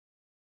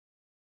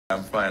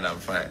I'm fine, I'm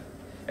fine.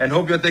 And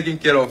hope you're taking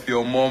care of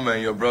your mom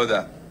and your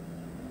brother.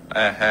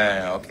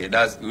 Okay,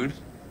 that's good.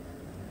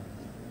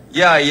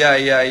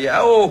 Yeah.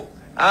 Oh,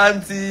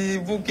 Auntie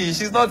Buki,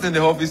 she's not in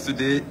the office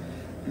today.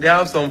 They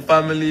have some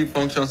family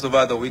functions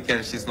over the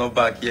weekend. She's not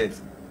back yet.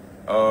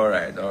 All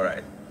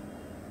right.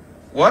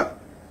 What?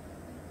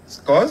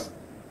 Scores?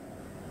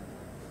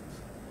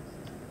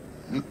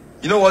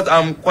 You know what?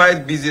 I'm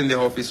quite busy in the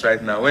office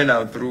right now. When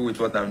I'm through with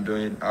what I'm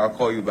doing, I'll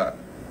call you back.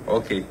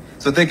 Okay.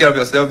 So take care of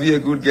yourself. Be a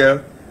good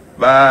girl.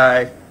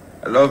 Bye.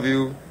 I love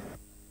you.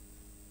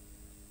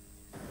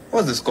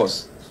 What's the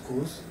scores?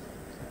 Scores?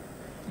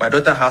 My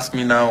daughter asked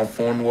me now on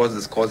phone what's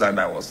the scores and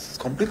I was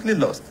completely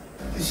lost.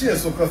 Is she a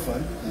soccer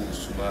fan? Oh,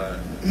 Suman.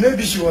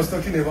 Maybe she was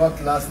talking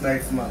about last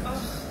night's match.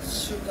 Oh,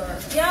 sugar.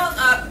 Y'all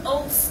are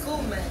old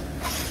school, man.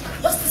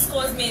 What's the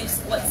scores mean?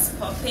 What's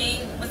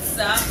popping? What's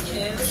up?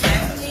 What's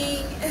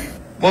happening?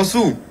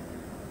 Monsu,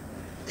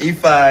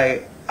 if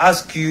I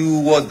ask you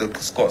what the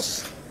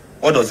scores,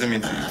 what does it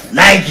mean to you?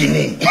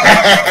 Nike.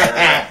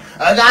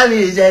 I got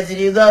me just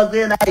to go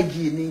play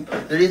Nike.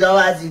 To the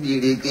what to be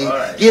the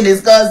king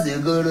discuss the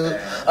guru.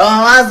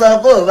 I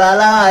so go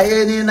bala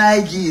any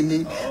Nike.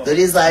 To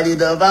the side of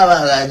the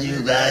Baba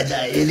Raju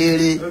Gaja.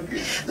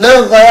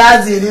 No,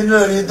 I see the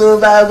no to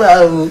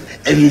Baba.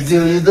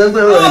 Everything to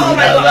go. Oh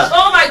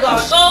my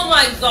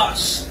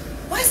gosh.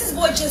 Why is this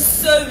boy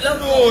just so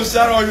lovely? Oh,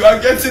 Sharon, you are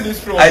getting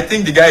it wrong. I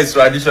think the guy is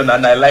traditional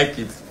and I like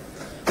it.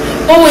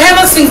 But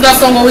whoever sings that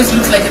song always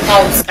looks like a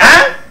house.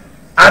 Huh?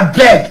 I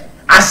beg.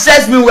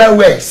 Assess me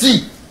well.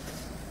 See,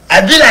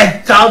 I be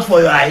like tout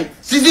for your eye.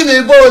 See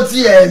me go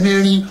to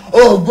Mary.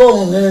 Oh,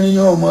 go Mary.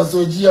 Oh,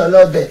 Masoji, I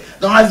love it.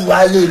 Don't have to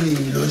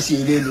worry. Don't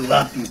see the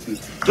love people.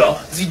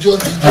 Tijo.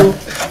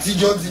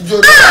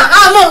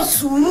 I'm on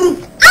Suru.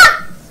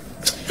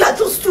 You are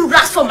just too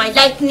rash for my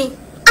liking.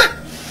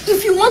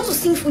 If you want to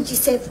sing Fuji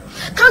set,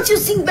 can't you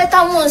sing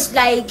better ones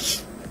like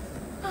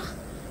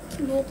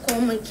no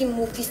come and keep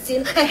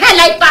moving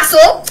like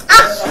Paso?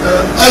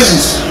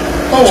 Alice,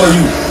 how are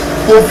you?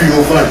 Hope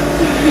you're fine.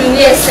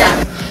 Yes, sir.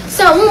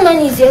 So a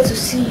woman is here to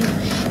see you.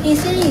 He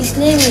said his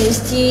name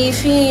is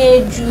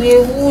Tifi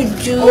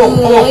Ejuewuju.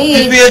 Oh,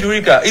 Tifi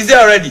Ejurika. Is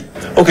there already?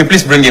 Okay,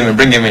 please bring him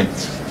in.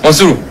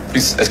 Mansuru,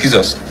 please excuse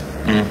us.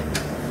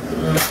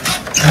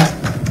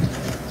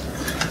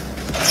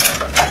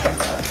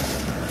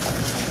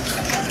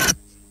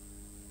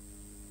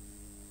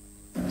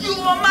 You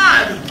are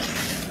mad.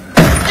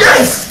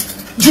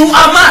 Yes, you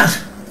are mad.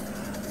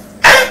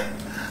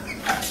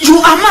 You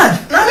are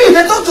mad. Now me,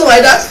 they talk to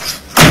like that.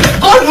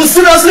 God will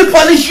seriously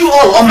punish you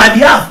all on my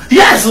behalf.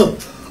 Yes.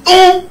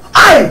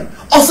 I,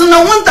 Osuna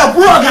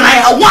Wantapurog, and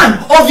I are one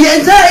of the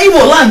entire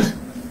Igbo land.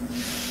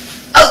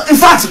 In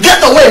fact,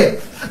 get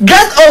away.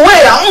 Get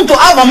away. I want to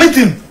have a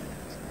meeting.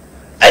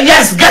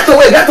 Yes, get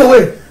away.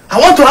 I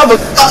want to have a...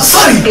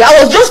 sorry,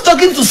 I was just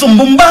talking to some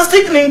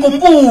bombastic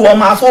ninkumbu on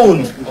my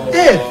phone.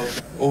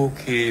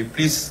 Okay,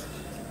 please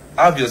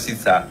have your seat,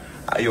 sir.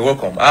 You're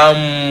welcome.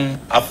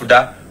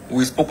 Afouda.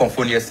 We spoke on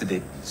phone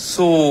yesterday.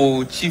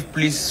 So, Chief,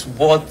 please,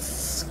 what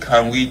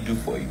can we do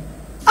for you?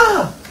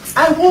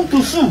 I want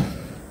to sue.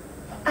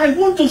 I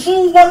want to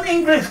sue one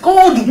English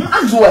called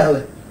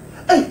Maxwell.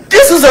 Hey,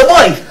 this is a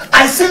boy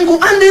I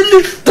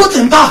single-handedly put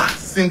in power.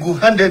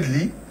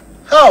 Single-handedly?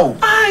 How?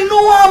 I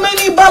know how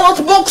many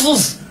ballot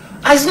boxes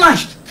I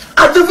smashed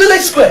at the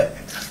village square,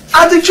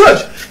 at the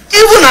church,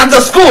 even at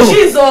the school.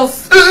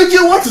 Jesus.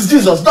 What is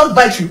Jesus? Don't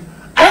bite you.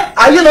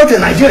 Are you not a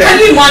Nigerian? Can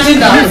you imagine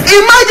that?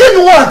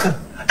 Imagine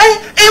what?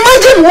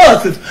 Imagine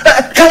what?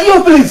 Can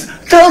you please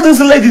tell these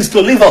ladies to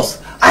leave us?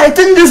 I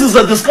think this is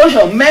a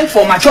discussion meant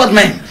for matured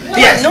men.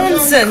 Yes.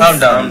 Nonsense.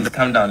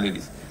 Calm down,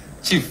 ladies.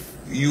 Chief,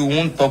 you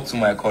won't talk to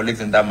my colleagues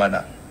in that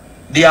manner.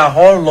 They are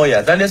all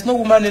lawyers, and there's no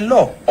woman in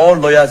law. All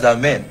lawyers are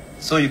men.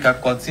 So you can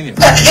continue.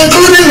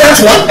 Including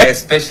that one?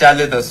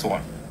 Especially this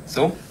one.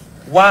 So,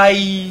 why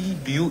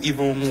do you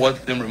even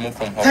want them removed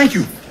from office? Thank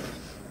you.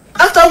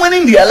 After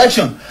winning the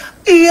election,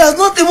 he has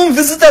not even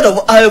visited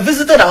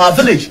our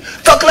village.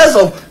 Talk less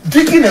of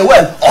digging a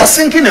well or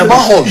sinking a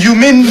borehole. You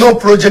mean no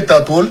project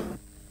at all?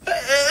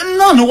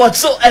 None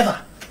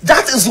whatsoever.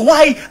 That is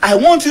why I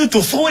want you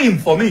to sue him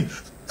for me,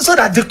 so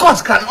that the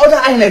court can order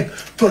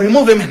INEC to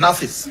remove him in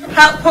office.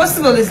 How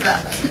possible is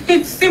that?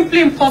 It's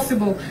simply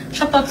impossible.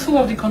 Chapter 2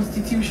 of the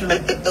Constitution.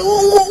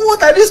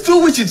 What are these two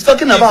witches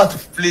talking about?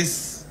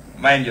 Please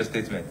mind your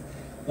statement.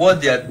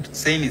 What they are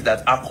saying is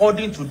that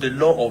according to the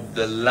law of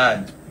the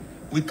land,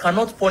 we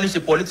cannot punish a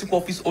political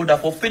office holder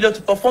for failure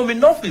to perform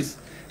in office.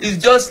 It's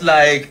just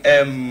like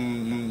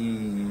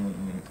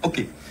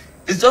okay.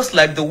 It's just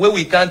like the way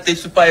we can't take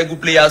Super Eagle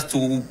players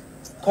to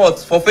court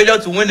for failure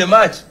to win a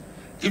match.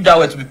 If that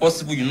were to be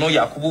possible, you know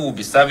Yakubu will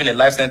be serving a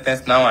life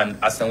sentence now and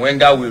Arsene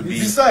Wenger will be...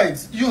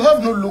 Besides, you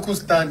have no local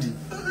standing.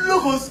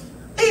 Locals?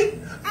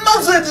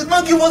 Maxwell did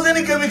not give us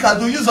any chemical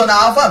to use on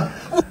our farm.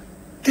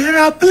 There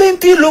are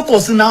plenty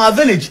locals in our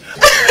village.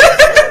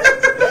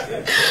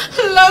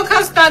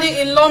 Local standing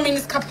in law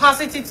means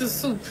capacity to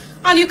sue.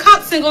 And you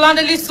can't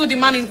single-handedly sue the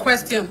man in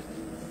question.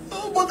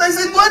 But But I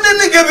said, why didn't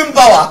they give him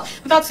power?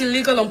 That's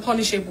illegal and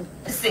punishable.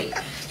 See,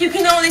 you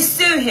can only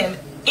sue him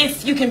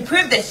if you can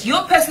prove that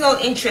your personal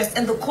interest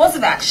in the course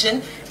of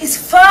action is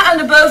far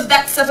and above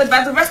that suffered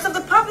by the rest of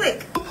the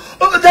public.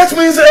 That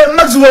means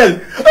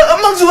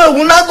Maxwell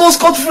will not go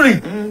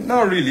scot-free.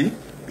 Not really.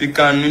 You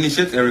can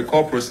initiate a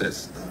recall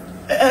process.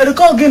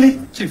 Recall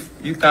Guinea. Chief,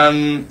 you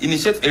can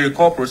initiate a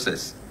recall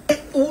process.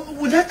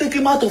 Will that take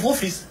him out of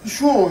office?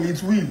 Sure,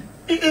 it will.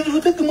 It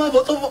will take him out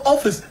of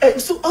office.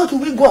 So how do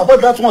we go about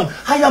that one?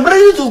 I am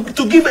ready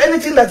to give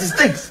anything that it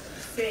takes.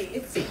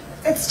 See,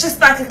 it's just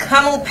like a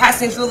camel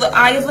passing through the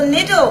eye of a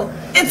needle.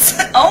 It's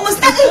almost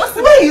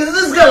impossible. Why is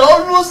this girl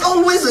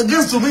always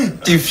against me?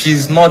 Chief,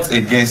 she's not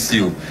against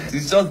you.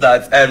 It's just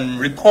that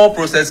recall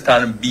process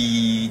can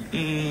be...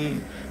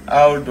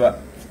 how do I...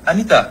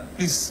 Anita,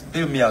 please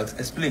bail me out.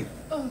 Explain.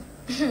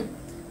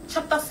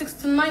 Chapter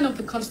 69 of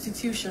the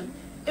Constitution.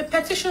 A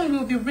petition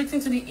will be written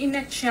to the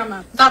INEC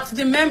chairman that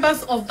the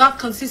members of that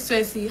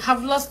constituency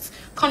have lost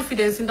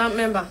confidence in that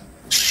member.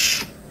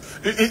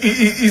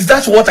 Is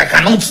that what I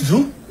cannot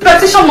do? The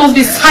petition must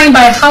be signed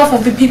by half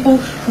of the people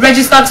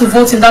registered to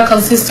vote in that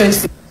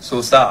constituency.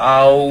 So, sir,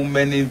 how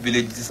many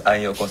villages are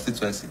in your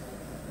constituency?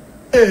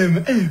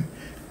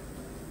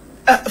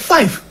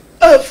 5.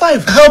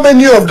 5. How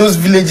many of those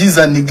villages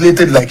are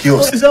neglected like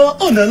yours? It's our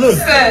own alone.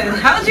 So,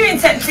 how do you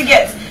intend to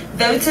get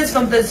voters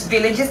from those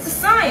villages to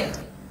sign?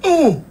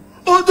 Oh,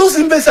 those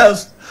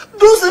imbeciles.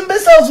 Those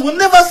imbeciles will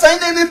never sign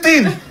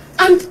anything.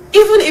 And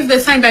even if they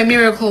sign by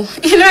miracle,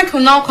 INEC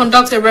will now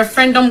conduct a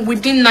referendum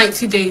within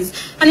 90 days.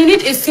 And you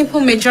need a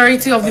simple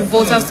majority of the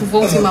voters to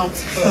vote him out.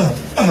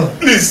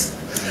 Please,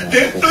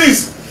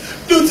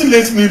 don't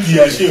let me be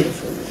ashamed.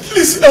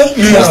 Please help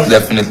me Most out.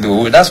 definitely we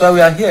will. That's why we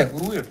are here.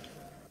 We will.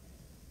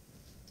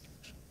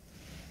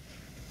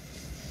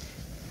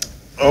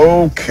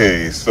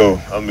 Okay, so,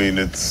 I mean,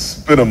 it's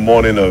been a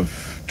morning of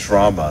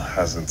drama,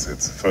 hasn't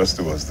it? First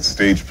it was the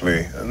stage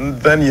play,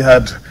 and then you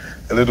had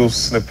a little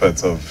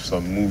snippet of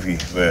some movie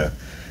there.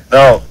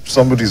 Now,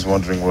 somebody's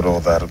wondering what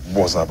all that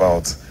was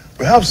about.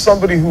 We have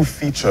somebody who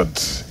featured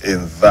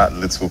in that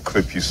little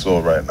clip you saw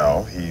right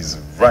now. He's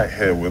right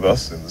here with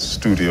us in the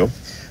studio.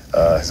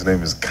 His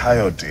name is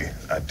Kayode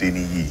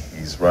Adeniyi.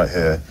 He's right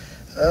here.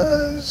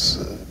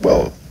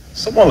 Well,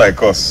 someone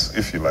like us,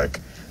 if you like.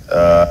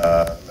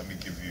 Let me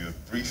give you a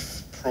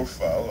brief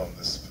profile on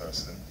this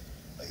person.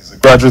 He's a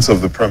graduate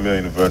of the Premier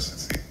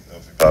University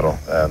of Ibadan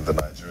and the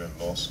Nigerian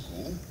Law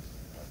School,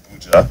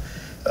 Abuja.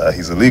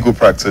 He's a legal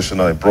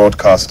practitioner, a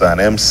broadcaster, an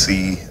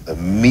MC, a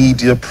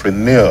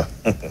mediapreneur,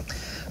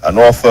 an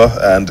author,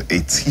 and a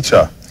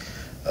teacher.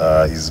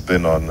 He's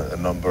been on a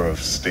number of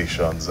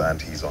stations,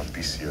 and he's on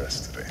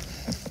BCOS today.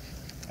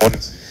 Morning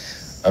to you.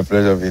 My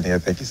pleasure being here.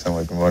 Thank you so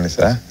much. Good morning,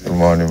 sir. Good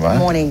morning, ma. Good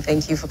morning.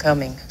 Thank you for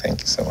coming.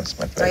 Thank you so much,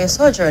 my So pleasure. you're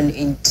sojourn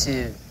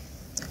into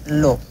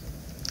law.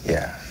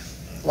 Yeah.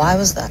 Why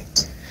was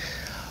that?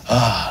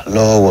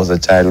 Law was a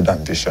childhood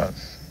ambition.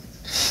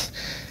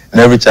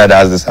 And every child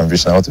has this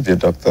ambition. I want to be a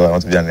doctor. I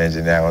want to be an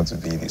engineer. I want to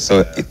be this.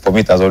 So for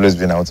me, it has always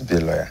been I want to be a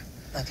lawyer.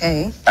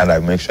 Okay. And I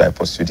make sure I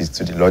pursued it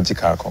to the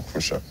logical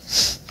conclusion.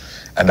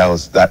 And that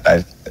was that.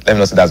 Let me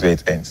not say that's where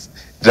it ends.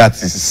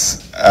 That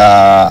is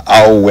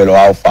how well or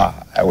how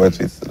far I went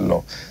with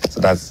law. So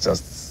that's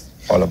just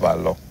all about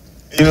law.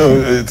 You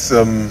know, it's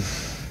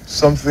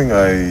something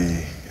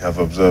I have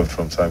observed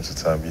from time to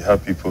time. You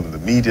have people in the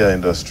media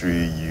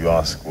industry, you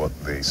ask what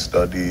they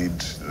studied,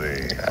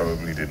 they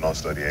probably did not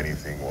study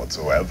anything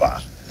whatsoever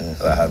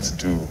that had to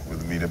do with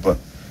the media. But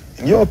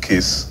in your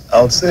case,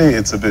 I would say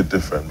it's a bit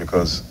different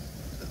because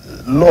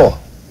law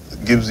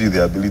gives you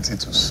the ability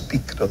to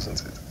speak,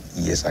 doesn't it?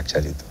 Yes,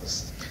 actually it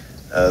does.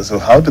 So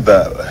how did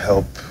that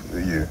help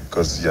you?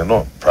 Because you're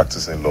not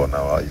practicing law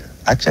now, are you?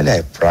 Actually,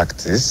 I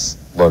practice,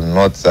 but I'm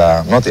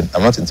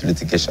not into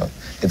litigation.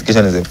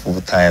 Litigation is a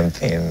full-time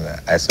thing.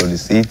 I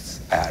solicit,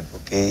 I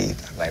advocate,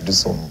 and I do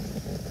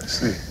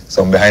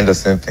some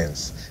behind-the-scenes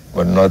things,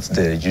 but not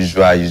the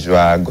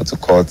usual go to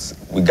court,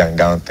 wig and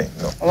gown thing.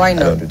 No, Why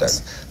not? I don't do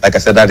that. Like I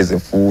said, that is a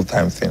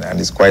full-time thing, and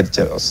it's quite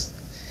jealous.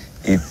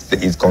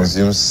 It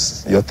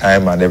consumes your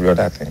time and every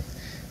other thing,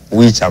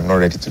 which I'm not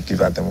ready to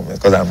give at the moment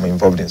because I'm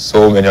involved in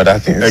so many other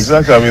things.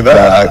 Exactly. I mean,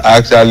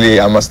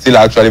 I'm still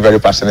actually very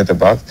passionate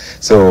about.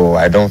 So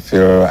I don't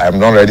feel I'm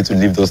not ready to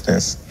leave those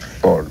things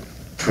for.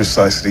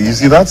 Precisely. You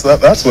see, that's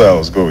where I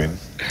was going.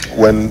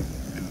 When,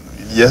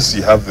 yes,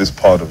 you have this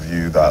part of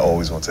you that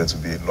always wanted to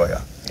be a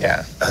lawyer.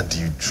 Yeah. And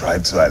you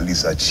tried to at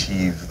least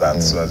achieve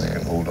that so as you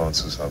can hold on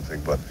to something.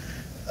 But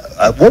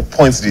at what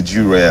point did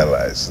you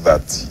realize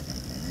that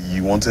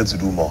you wanted to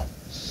do more?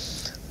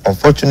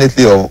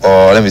 Unfortunately, or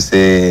let me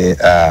say,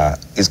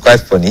 it's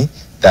quite funny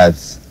that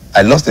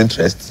I lost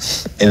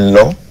interest in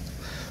law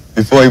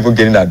before even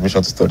getting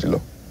admission to study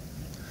law.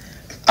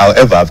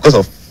 However, because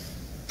of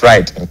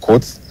pride, in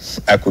quotes,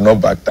 I could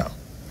not back down.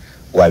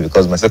 Why?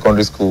 Because my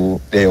secondary school,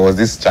 there was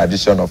this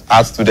tradition of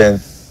art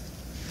students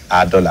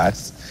are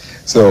dollars.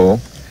 So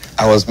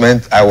I was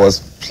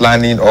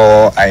planning,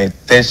 or I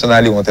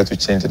intentionally wanted to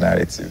change the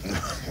narrative.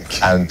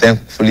 And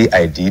thankfully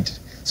I did.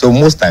 So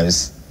most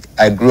times,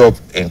 I grew up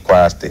in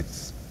Kwara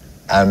State,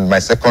 and my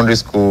secondary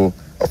school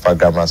of our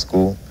grammar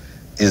school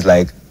is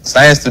like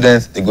science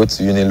students, they go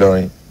to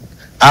Unilorin,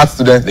 art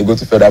students, they go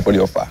to Federal Poly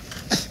Offa.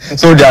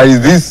 So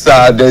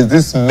there's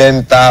this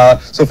mental,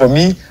 so for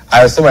me,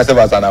 I saw myself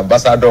as an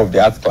ambassador of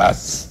the art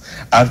class.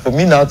 And for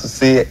me now to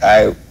say,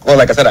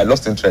 like I said, I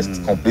lost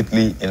interest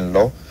completely in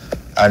law.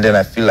 And then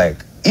I feel like,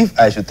 if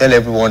I should tell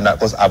everyone that,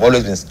 because I've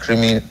always been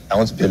screaming, I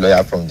want to be a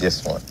lawyer from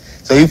JS1.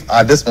 So if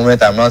at this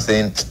moment I'm not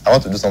saying, I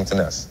want to do something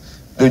else,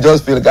 they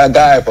just feel,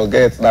 guy,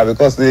 forget now,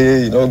 because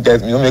they,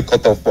 make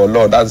cut off for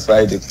law, that's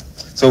why they.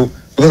 So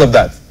because of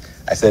that,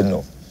 I said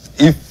no.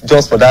 If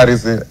just for that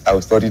reason, I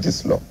will study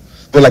this law.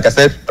 But like I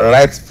said,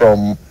 right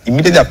from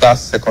immediately after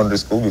secondary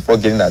school, before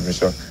getting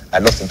admission, I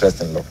lost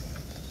interest in law.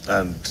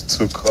 And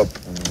took up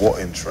what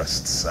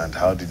interests, and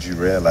how did you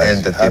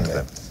realize you had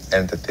them?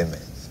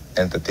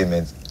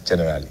 Entertainment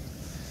generally.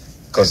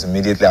 Because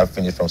immediately I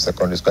finished from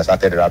secondary school, I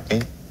started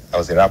rapping. I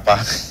was a rapper.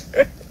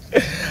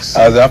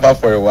 I was a rapper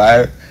for a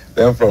while.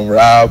 Then from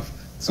rap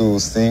to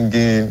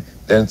singing,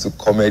 then to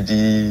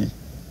comedy.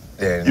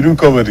 Then you do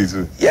comedy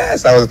too?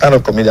 Yes, I was a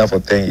stand-up comedian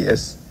for 10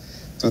 years.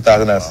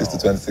 2006 to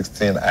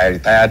 2016, I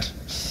retired.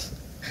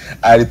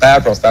 I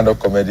retired from stand-up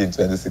comedy in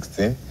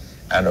 2016.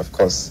 And of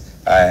course,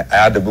 I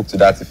had a book to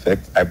that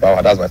effect. I Bow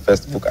Out. That's my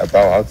first book, I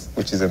Bow Out,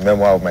 which is a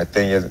memoir of my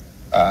 10 years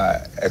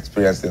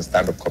experience in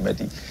stand-up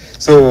comedy.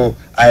 So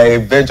I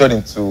ventured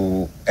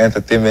into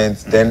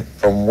entertainment. Then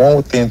from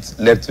one thing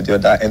led to the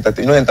other.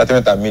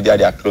 Entertainment and media,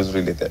 they are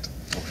closely related.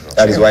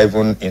 That is why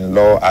even in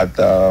law, at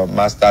the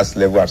master's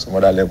level and some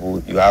other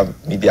level, you have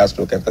media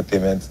stroke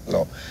entertainment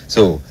law.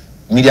 So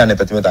media and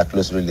entertainment are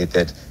closely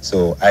related.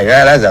 So I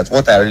realized that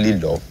what I really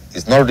love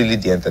is not really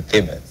the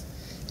entertainment.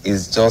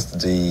 It's just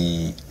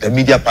the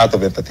media part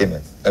of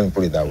entertainment. Let me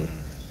put it that way.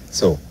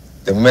 So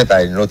the moment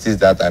I noticed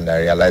that and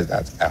I realized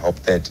that, I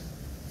opted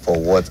for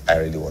what I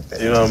really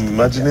wanted. I'm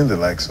imagining the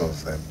likes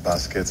of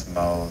Basket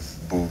Mouth,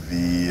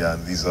 Bovi,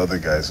 and these other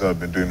guys who have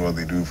been doing what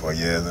they do for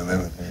years. And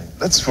then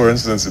let's, for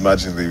instance,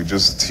 imagine they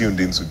just tuned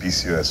into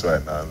BCOS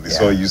right now. And they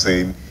saw you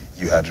saying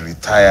you had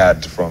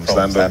retired from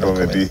stand-up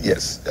comedy.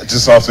 Yes.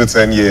 Just after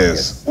 10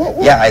 years.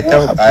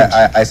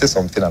 Yes. I say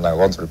something and I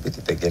want to repeat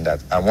it again,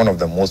 that I'm one of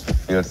the most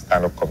fulfilled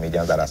stand-up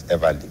comedians that has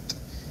ever lived.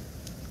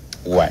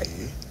 Why?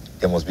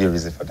 There must be a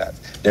reason for that.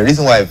 The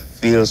reason why I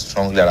feel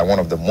strongly that I'm one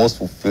of the most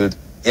fulfilled,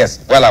 yes,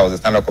 while I was a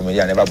stand-up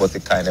comedian, I never bought a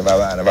car, I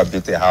never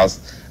built a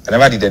house, I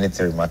never did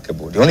anything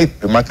remarkable. The only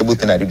remarkable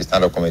thing I did with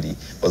stand-up comedy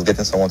was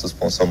getting someone to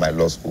sponsor my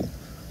law school.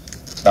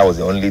 That was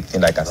the only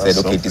thing I can say,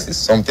 okay, this is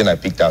something I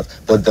picked out.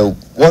 But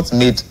what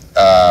made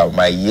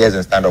my years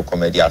in stand-up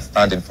comedy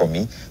outstanding for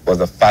me was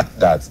the fact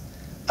that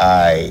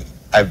I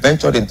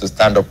ventured into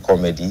stand-up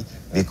comedy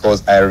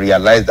because I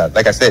realized that,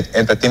 like I said,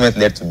 entertainment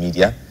led to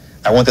media.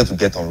 I wanted to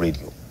get on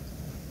radio,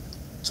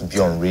 to be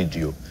on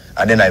radio.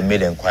 And then I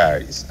made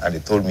inquiries, and they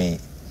told me,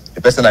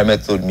 the person I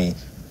met told me,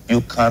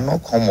 you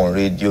cannot come on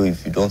radio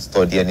if you don't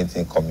study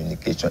anything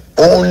communication.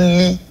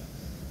 Only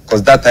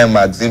because that time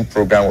magazine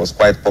program was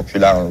quite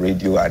popular on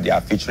radio and they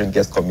are featuring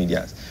guest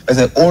comedians. I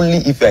said, only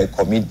if you're a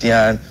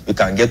comedian, we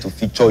can get to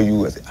feature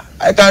you. I said,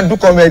 I can't do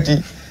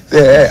comedy.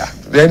 Say,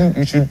 then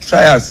you should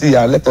try and see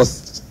and let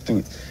us do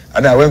it.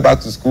 And then I went back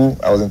to school.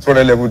 I was in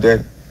 12 level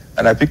then,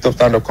 and I picked up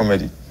stand-up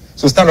comedy.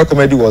 So stand-up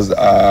comedy was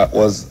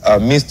a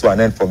means to an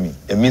end for me,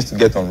 a means to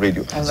get on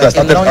radio. So I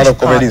started stand-up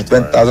comedy in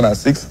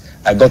 2006.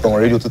 I got on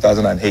radio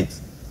 2008.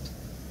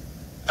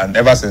 And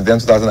ever since then,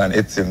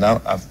 2008 till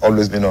now, I've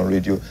always been on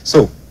radio.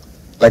 So,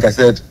 like I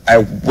said, I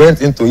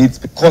went into it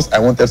because I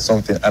wanted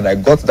something, and I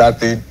got that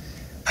thing,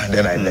 and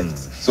then I left.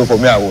 So for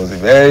me, I was a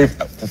very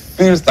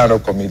fulfilled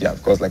stand-up comedian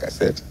because, like I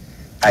said,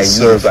 I used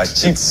to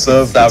achieve,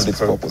 served its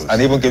purpose,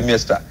 and even gave me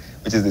extra,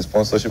 which is the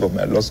sponsorship of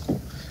my law school.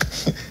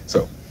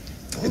 So,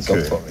 it's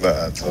up for me.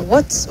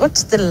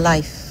 What's the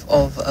life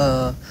of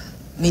a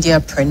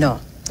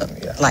mediapreneur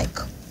like?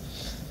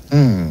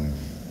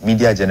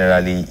 Media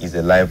generally is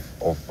a life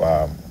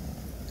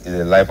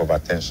of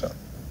attention.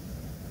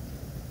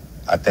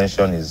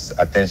 Attention is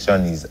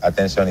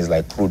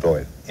like crude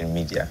oil in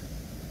media,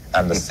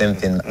 and the same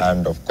thing.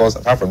 And of course,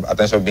 apart from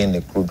attention being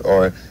the crude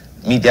oil,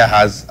 media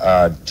has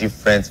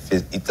different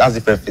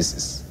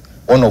phases.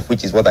 One of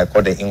which is what I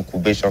call the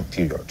incubation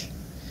period.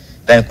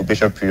 That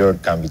incubation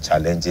period can be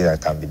challenging, and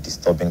can be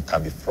disturbing,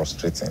 can be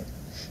frustrating.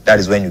 That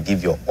is when you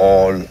give your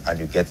all and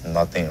you get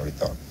nothing in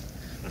return.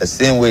 The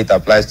same way it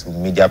applies to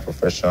media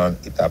profession,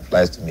 it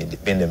applies to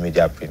being a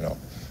mediapreneur.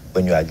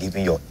 When you are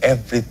giving your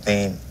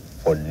everything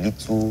for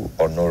little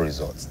or no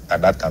results.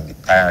 And that can be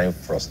tiring,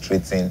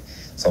 frustrating,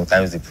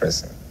 sometimes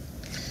depressing.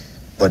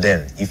 But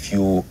then, if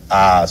you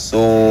are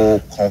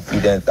so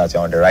confident that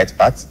you're on the right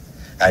path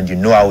and you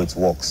know how it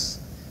works,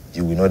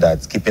 you will know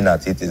that keeping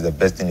at it is the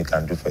best thing you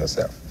can do for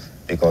yourself.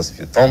 Because if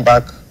you turn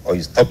back or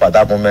you stop at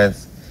that moment,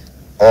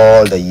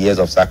 all the years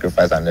of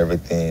sacrifice and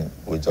everything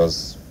will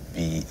just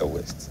be a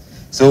waste.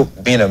 So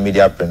being a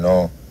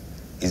mediapreneur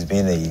it's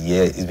been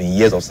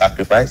years of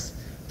sacrifice,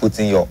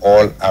 putting your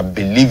all and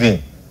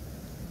believing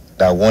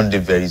that one day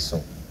very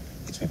soon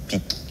it will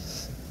peak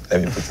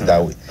Let me put it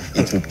that way.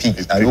 It will peak,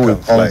 and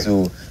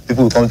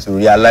people will come to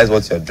realize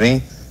what you're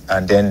doing,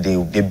 and then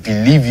they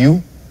believe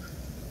you.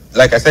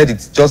 Like I said,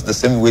 it's just the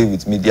same way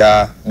with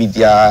media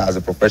as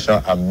a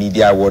profession and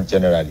media world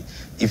generally.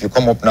 If you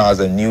come up now as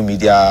a new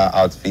media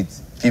outfit,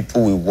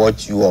 people will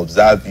watch you,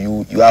 observe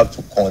you. You have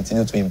to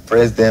continue to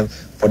impress them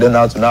for them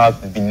now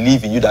to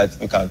believe in you, that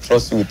we can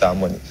trust you with our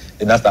money.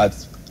 They now start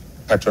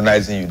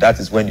patronizing you. That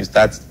is when you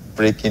start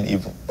breaking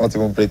even, not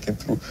even breaking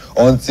through,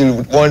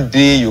 until one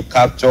day you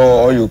capture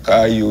or you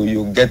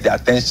get the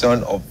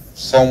attention of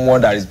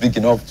someone that is big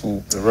enough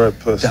to the right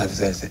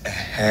person. Say,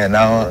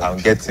 now I'm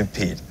getting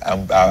paid.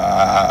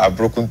 I've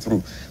broken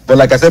through. But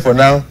like I said, for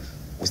now,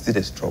 we still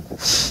a struggle.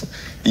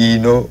 You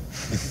know.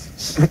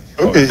 Okay.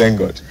 Oh, thank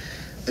God.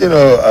 You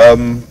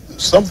know,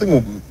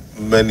 something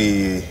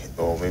many,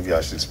 or maybe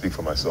I should speak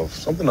for myself,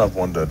 something I've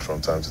wondered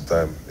from time to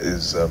time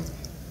is,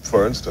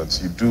 for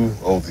instance, you do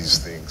all these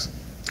things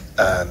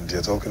and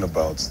you're talking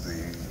about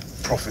the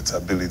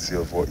profitability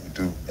of what you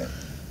do. Yeah.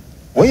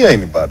 When you're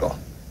in Ibadan,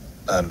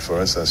 and for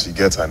instance, you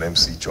get an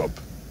MC job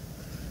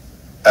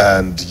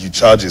and you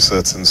charge a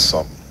certain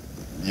sum,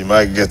 you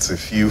might get a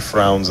few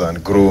frowns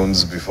and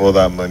groans before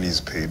that money is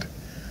paid.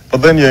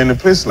 But then you're in a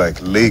place like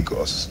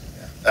Lagos,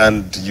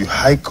 and you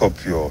hike up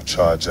your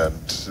charge and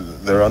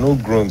there are no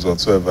groans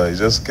whatsoever, you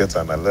just get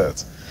an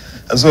alert.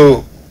 And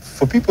so,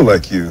 for people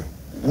like you,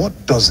 what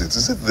does it?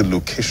 Is it the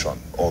location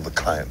or the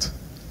client?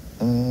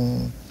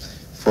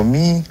 For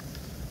me,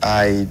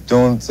 I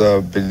don't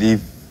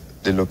believe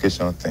the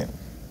location thing.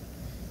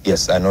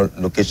 Yes, I know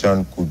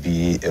location could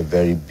be a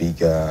very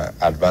big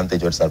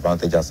advantage or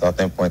disadvantage at a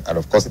certain point, and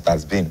of course it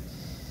has been.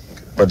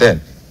 Okay. But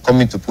then,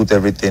 coming to put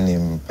everything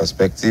in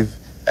perspective,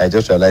 I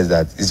just realized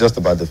that it's just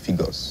about the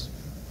figures.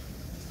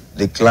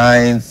 The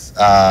clients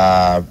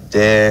are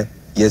there.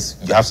 Yes,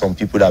 you have some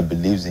people that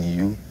believes in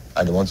you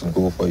and they want to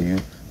go for you,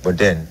 but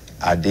then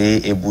are they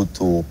able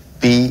to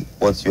pay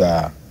what you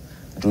are?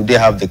 Do they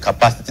have the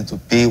capacity to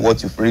pay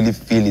what you really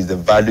feel is the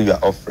value you are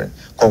offering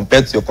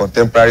compared to your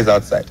contemporaries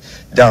outside?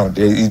 Down,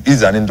 there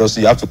is an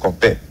industry, you have to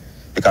compare.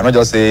 You cannot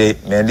just say,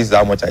 man, this is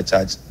how much I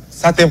charge.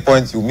 Certain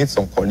points, you meet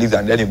some colleagues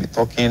and then you'll be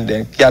talking,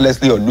 then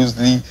carelessly or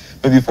loosely,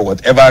 maybe for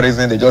whatever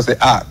reason, they just say,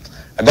 I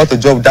got a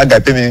job, that guy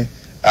paid me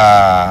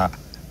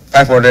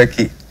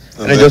 500K.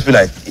 And they just be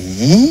like,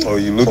 or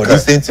you look for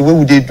this same thing, what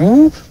would they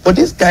do? But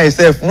this guy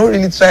himself, not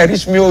really try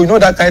reach me, you know,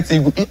 that kind of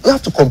thing. You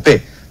have to compare,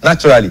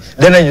 naturally.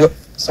 Then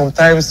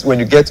sometimes when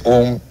you get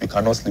home, you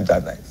cannot sleep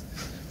that night.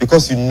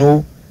 Because you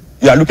know,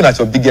 you are looking at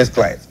your biggest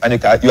client, and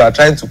you are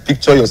trying to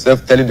picture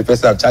yourself telling the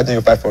person, I'm charging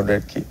you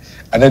 500K.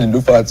 And then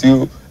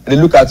they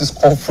look at you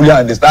scornfully,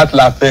 and they start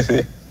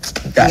laughing.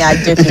 Yeah,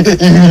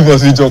 you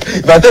must be joking.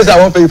 If I tell you I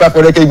won't pay you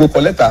 500K, you go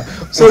collect her.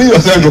 So you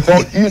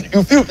yourself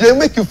you feel, they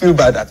make you feel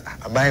bad that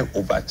am I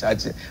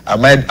overcharging?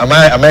 Am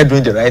I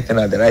doing the right thing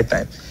at the right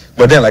time?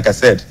 But then, like I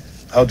said,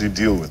 how do you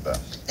deal with that?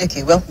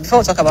 Okay, well, before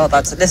we talk about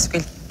that, let's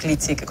quickly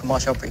take a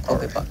commercial break. We'll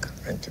be back.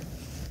 Thank you.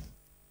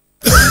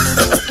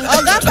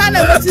 Ọ̀gá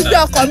panel mo ti gbé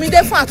ọkọ̀ mi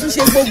dé fún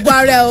àtúnṣe gbogbo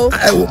ara o.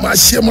 Ẹ wò máa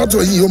ṣe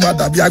mọ́tò yìí ó máa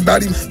dàbí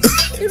agbárí.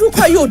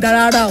 Irúkọ yóò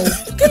dára rárá o.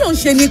 Kí ló ń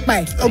ṣe nípa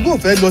ẹ̀? Ọgbọ́n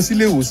fẹ́ lọ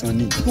sílé ìwòsàn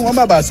ni. Kí wọ́n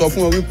bàbá sọ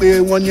fún ọ wípé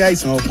wọ́n ní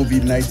àìsàn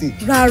COVID-19.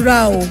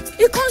 Rárá o.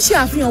 Ikọ́ ń ṣe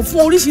àfihàn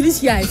fún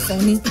oríṣiríṣi àìsàn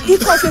ni.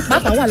 Ikọ́ fẹ́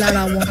pàápàá wà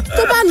lára wọn.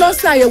 Tó bá lọ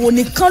sí àyẹ̀wò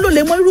nìkan ló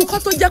lè mọ irú ikọ́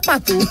tó jẹ́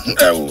pàtó.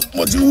 Ẹ wò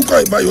mo ti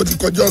wúkọ́ ìbáyọ̀ ti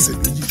kọjá ọ̀sẹ̀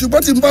méjì.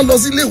 Ṣùgbọ́n tí n bá lọ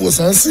sílé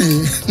ìwòsàn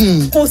sí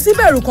i. Kò sí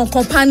bẹ̀rù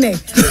kankan panel.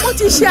 Mo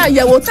ti ṣe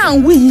àyẹ̀wò tá à ń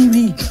wí yìí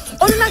rí.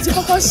 Ó ní láti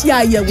kọ́kọ́ ṣe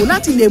àyẹ̀wò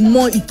láti lè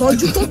mọ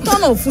ìtọ́jú tó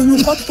tọ́nà fún irú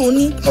ikọ́ tó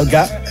ní.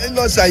 Ọ̀gá ẹ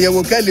lọ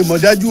ṣàyẹ̀wò kẹ́ lè mọ̀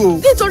dájú o.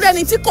 Nítorí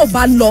ẹni tí kò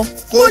bá lọ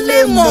kó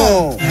lè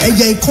mọ̀. Ẹ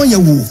yẹ ikọ́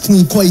yẹn wò fún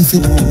ikọ́ ife.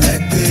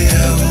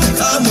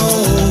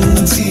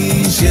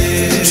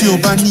 Tí o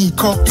bá ní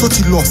ikọ́ tó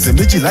ti lo ọ̀sẹ̀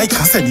méjì láì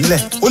kásẹ̀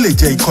nílẹ̀, ó lè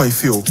jẹ́ ikọ́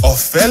ife o.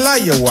 Ọ̀fẹ́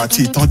láyẹ̀wò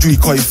àti ìtọ́jú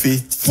ikọ́ ife.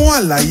 Fún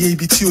àlàyé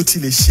ibi tí o ti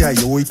lè ṣe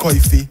àyẹ̀wò ikọ́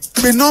ife,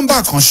 pè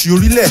nọ́mbà kan sí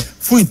orílẹ̀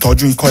fún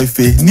ìtọ́jú ikọ́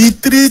ife ní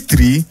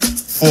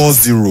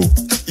 3340.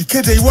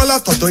 Ìkéde ìwá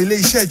látọ̀dọ̀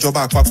ilé-iṣẹ́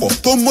ìjọba àpapọ̀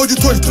tó ń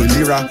mójútó ètò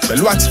ìlera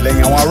pẹ̀lú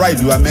àtìlẹ́yìn àwọn ará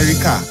ìlú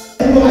Amẹ́ríkà.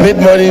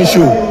 Mid-morning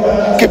show.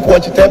 Keep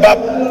watching Tebab.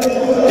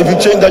 If you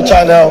change the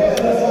channel.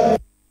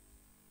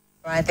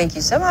 All right, thank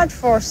you so much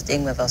for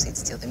staying with us. It's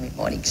still the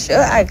mid-morning show.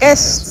 Our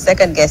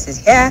second guest is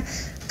here,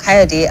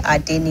 Kayode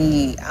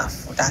Adeni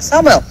Afouda.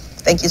 Samuel,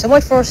 thank you so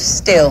much for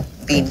still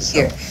being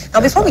here.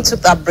 Now, before we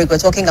took that break, we're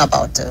talking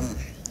about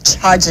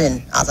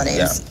charging as an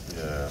MC.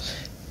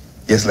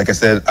 Yes, like I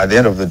said, at the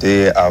end of the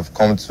day, I've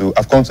come to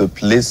a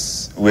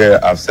place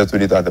where I've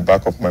settled it at the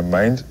back of my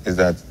mind, is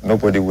that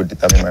nobody would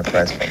determine my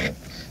price for me.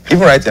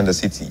 Even right in the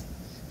city,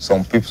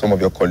 some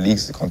of your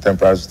colleagues, the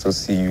contemporaries, still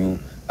see you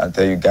and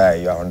tell you, guy,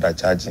 you are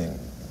undercharging.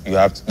 You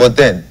have to. But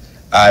then,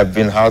 I've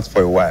been out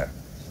for a while,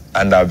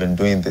 and I've been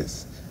doing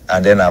this,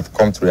 and then I've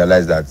come to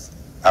realize that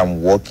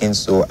I'm working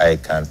so I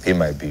can pay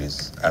my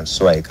bills and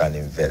so I can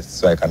invest,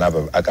 so I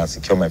can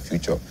secure my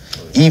future.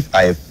 If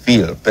I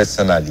feel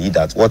personally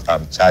that what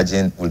I'm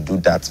charging will do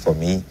that for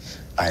me,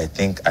 I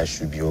think I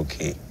should be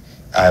okay.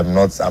 I'm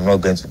not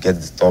going to get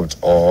disturbed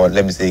or,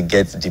 let me say,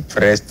 get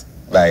depressed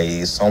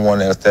by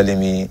someone else telling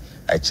me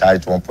I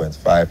charged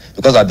 1.5.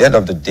 Because at the end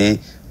of the day,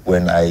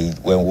 when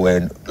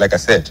like I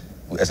said,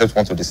 we except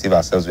want to deceive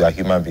ourselves, we are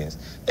human beings.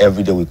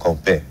 Every day we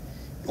compare.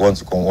 You want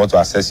to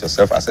assess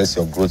yourself, assess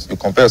your growth. You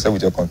compare yourself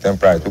with your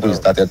contemporaries, people who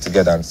started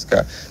together and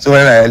scale. So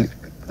when I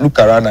look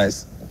around,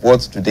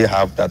 what do they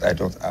have that I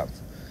don't have?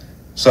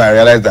 So I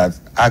realized that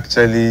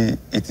actually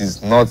it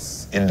is not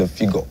in the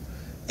figure.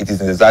 It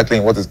is exactly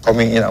in what is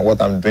coming in and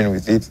what I'm doing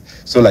with it.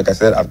 So like I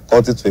said, I've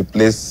got it to a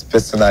place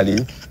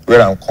personally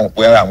where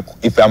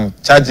if I'm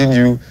charging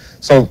you,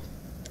 so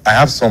I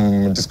have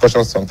some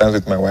discussions sometimes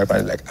with my wife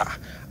and like,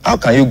 how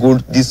can you go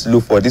this low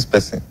for this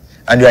person?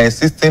 And you are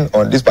insisting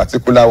on this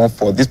particular one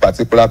for this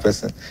particular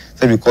person.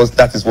 So because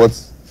that is what,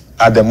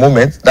 at the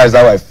moment, that is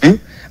how I feel.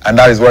 And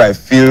that is what I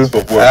feel,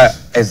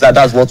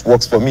 that's what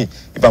works for me.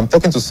 If I'm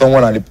talking to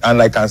someone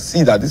and I can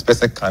see that this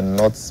person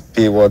cannot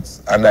pay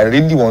and I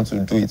really want to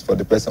do it for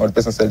the person, or the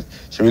person said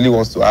she really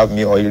wants to have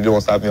me or he really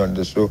wants to have me on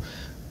the show,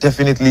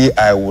 definitely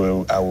I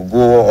will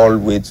go all the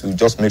way to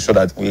just make sure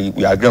that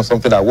we agree on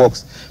something that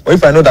works. But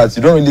if I know that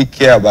you don't really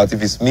care about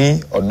if it's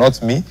me or not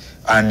me,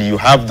 and you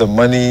have the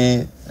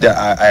money,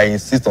 I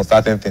insist on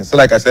certain things. So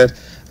like I said,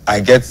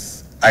 I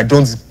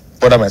don't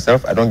bother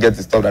myself, I don't get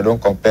disturbed, I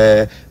don't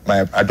compare,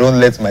 I don't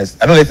let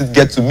it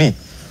get to me.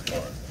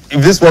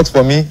 If this works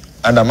for me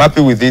and I'm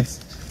happy with it,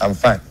 I'm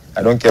fine.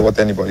 I don't care what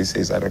anybody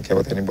says, I don't care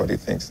what anybody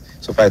thinks.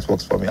 So far it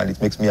works for me and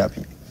it makes me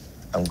happy.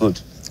 I'm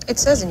good. It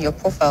says in your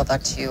profile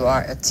that you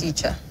are a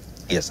teacher.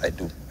 Yes, I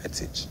do. I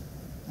teach.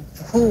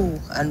 Who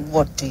and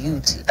what do you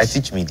teach? I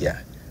teach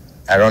media.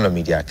 I run a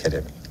media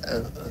academy.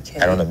 Oh, okay.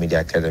 I run a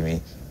media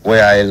academy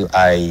where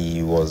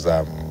I was,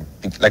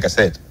 like I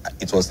said,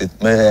 it was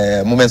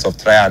moments of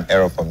trial and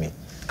error for me,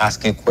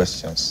 asking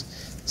questions.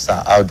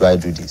 Sir, how do I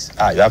do this?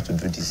 You have to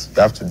do this,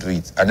 you have to do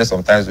it. And then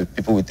sometimes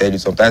people will tell you,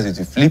 sometimes it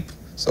will flip,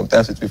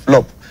 sometimes it will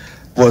flop.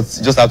 But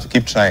you just have to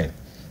keep trying.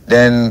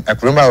 Then I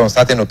remember on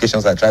certain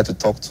occasions I tried to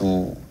talk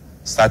to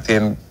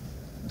certain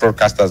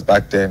broadcasters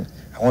back then.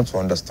 I want to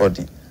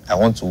understudy. I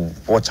want to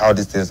watch how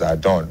these things are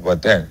done.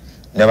 But then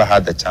never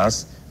had the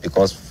chance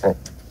because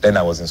then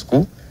I was in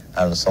school.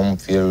 And some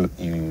feel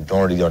you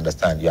don't really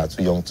understand. You are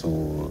too young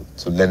to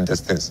learn these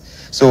things.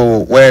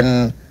 So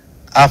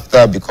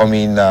after being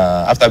in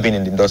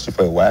the industry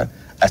for a while,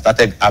 I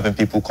started having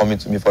people coming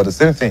to me for the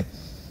same thing.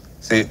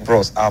 Say,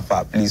 bros,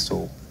 Alpha, please,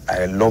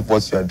 I love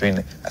what you are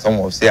doing.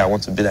 Someone will say, I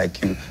want to be like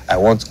you.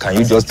 Can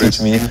you just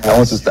teach me? I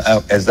want to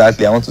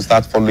start, I want to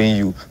start following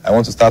you. I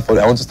want to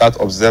start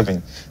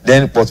observing.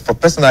 But for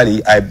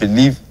personally, I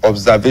believe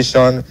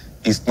observation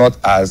is not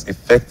as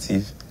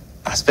effective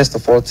as first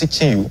of all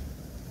teaching you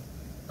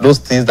those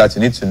things that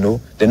you need to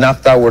know, then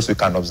afterwards you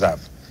can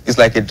observe. It's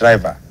like a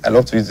driver. I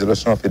love to use the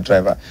illustration of a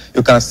driver.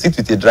 You can sit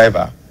with a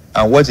driver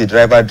and watch a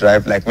driver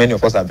drive, like many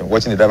of us have been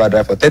watching a driver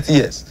drive for 30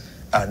 years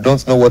and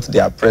don't know what they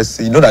are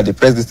pressing. You know that they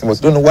press this thing, but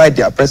you don't know why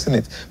they are pressing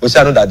it. But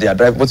you know that they are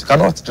driving, but you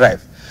cannot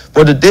drive.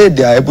 But the day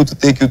they are able to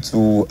take you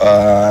to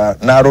a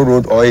narrow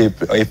road or a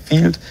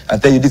field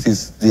and tell you this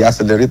is the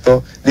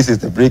accelerator, this is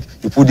the brake,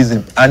 you put this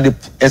in, and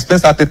they explain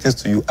certain things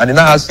to you, and they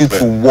now ask you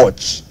to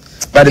watch.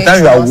 By the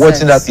time you are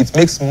watching that, it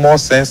makes more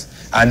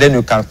sense, and then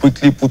you can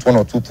quickly put one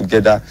or two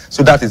together.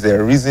 So that is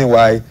the reason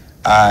why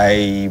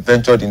I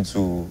ventured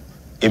into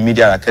a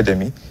media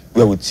academy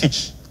where we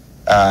teach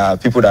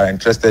people that are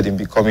interested in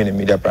becoming a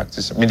media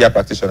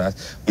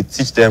practitioners. We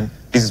teach them,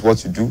 this is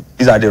what you do,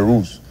 these are the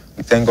rules.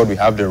 We thank God we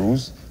have the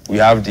rules. We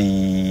have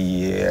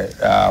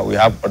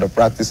other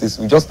practices.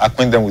 We just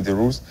acquaint them with the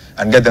rules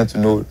and get them to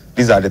know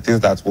these are the things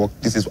that work.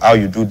 This is how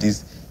you do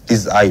this.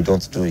 This is how you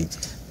don't do it.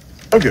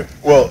 Okay,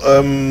 well,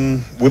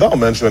 without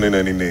mentioning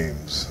any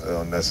names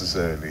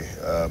unnecessarily,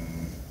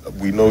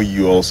 we know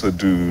you also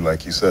do,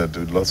 like you said,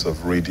 do lots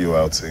of radio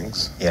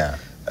outings. Yeah.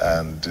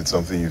 And it's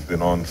something you've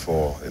been on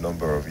for a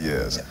number of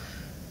years.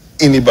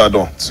 Yeah. In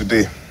Ibadan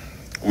today,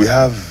 we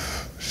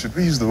have, should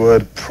we use the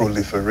word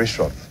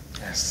proliferation?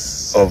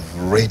 Yes. Of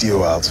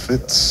radio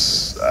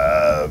outfits,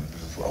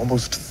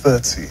 almost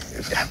 30,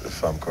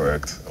 if I'm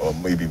correct, or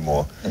maybe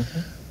more.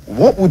 Mm-hmm.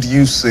 What would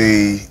you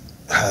say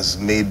has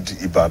made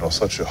Ibadan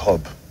such a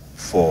hub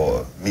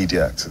for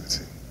media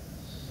activity?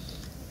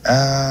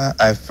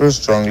 I feel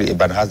strongly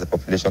Ibadan has the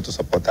population to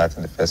support that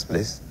in the first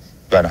place.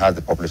 Ibadan has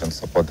the population to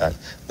support that.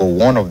 But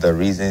one of the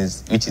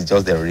reasons, which is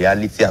just the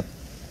reality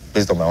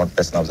based on my own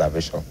personal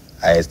observation,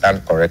 I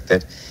stand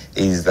corrected,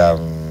 is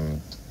the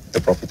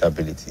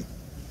profitability.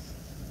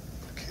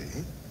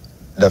 Okay.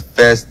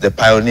 The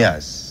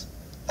pioneers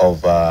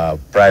of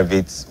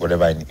private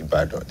whatever in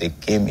Ibadan, they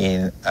came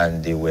in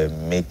and they were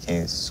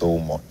making so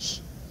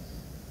much.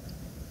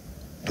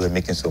 They were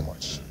making so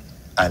much.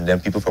 And then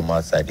people from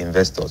outside,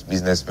 investors,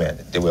 businessmen,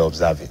 they were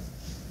observing.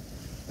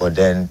 But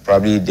then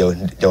probably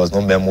there was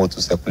no memo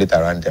to circulate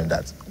around them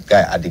that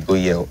guy had to go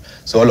here.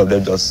 So all of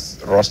them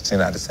just rushed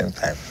in at the same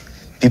time.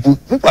 People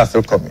are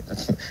still coming.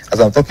 As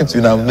I'm talking to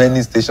you now,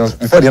 many stations,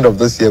 before the end of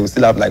this year, we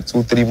still have like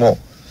 2, 3 more.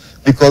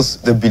 Because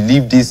they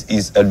believe this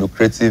is a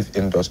lucrative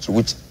industry,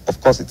 which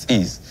of course it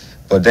is.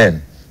 But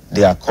then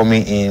They are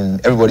coming in.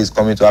 Everybody's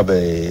coming to have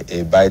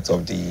a bite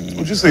of the.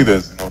 Would you say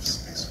there's enough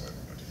space for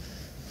everybody?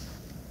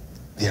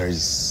 There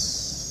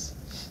is.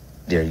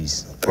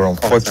 But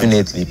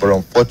unfortunately,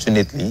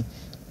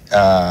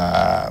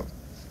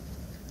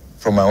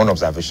 from my own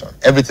observation,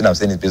 everything I'm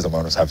saying is based on my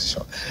own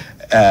observation.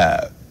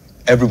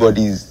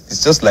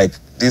 It's just like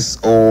this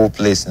whole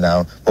place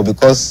now, but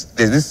because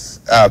there's this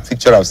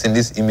picture I've seen,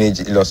 this image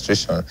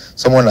illustration,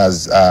 someone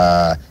has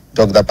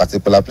dug that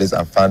particular place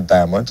and found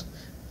diamond,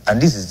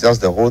 and this is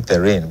just the whole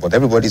terrain, but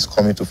everybody's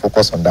coming to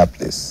focus on that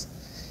place.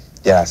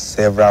 There are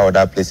several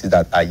other places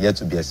that are yet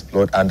to be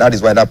explored, and that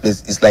is why that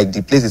place is like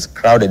the place is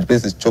crowded, the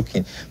place is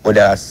choking, but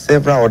there are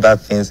several other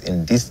things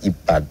in this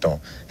Ibadan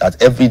that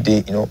every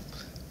day,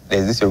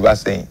 there's this Yoruba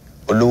saying,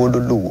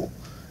 Olowo,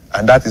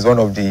 and that's one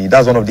of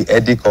the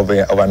edict of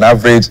an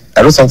average.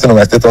 I wrote something on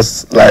my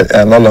status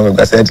not long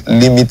ago. I said,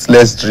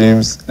 limitless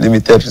dreams,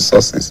 limited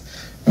resources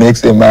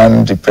makes a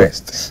man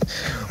depressed.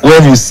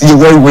 When you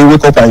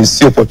wake up and you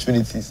see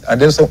opportunities,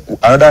 and then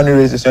another new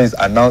radio station is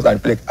announced,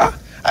 and you're like,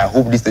 I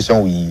hope this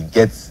station will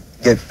get,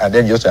 and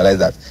then you just realize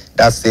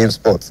that same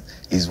spot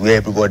is where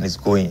everybody is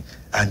going,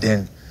 and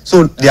then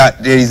so there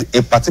is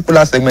a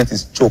particular segment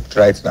is choked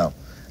right now,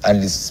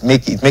 and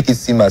make it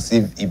seem as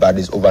if Ibadan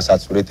is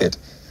oversaturated.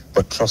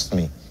 But trust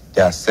me,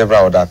 there are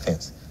several other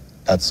things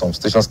that some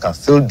stations can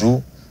still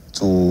do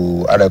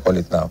to, how do I call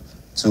it now,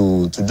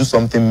 to do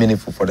something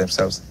meaningful for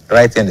themselves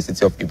right here in the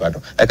city of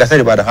Ibadan. Like I said,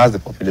 Ibadan has the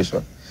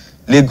population.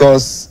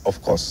 Lagos, of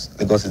course,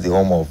 Lagos is the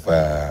home of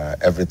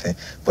everything.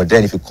 But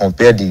then if you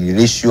compare the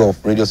ratio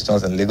of radio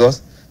stations in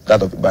Lagos,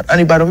 that of Ibadan,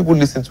 and Ibadan people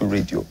listen to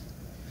radio.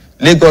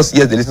 Lagos,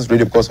 yes, they listen to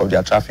radio because of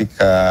their traffic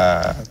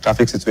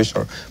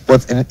situation.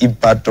 But in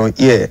Ibadan,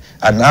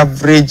 an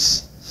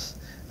average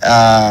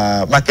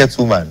market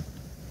woman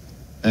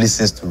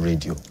listens to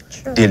radio.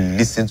 Sure. We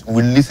listen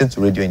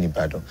to radio in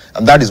Ibadan.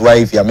 And that is why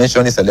if you are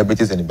mentioning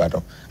celebrities in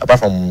Ibadan,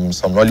 apart from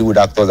some Hollywood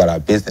actors that are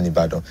based in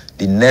Ibadan,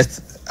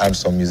 and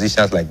some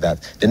musicians like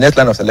that, the next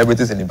line of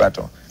celebrities in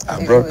Ibadan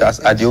are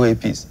broadcast at the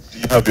OAPs. Do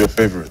you have your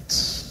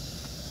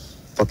favorites?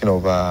 Talking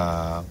of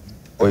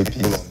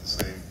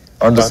OAPs.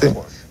 On the same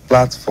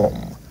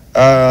platform.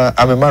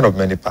 I'm a man of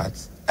many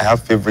parts. I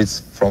have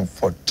favorites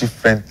for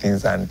different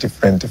things and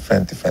different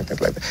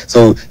things like that.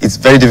 So it's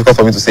very difficult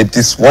for me to say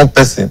this one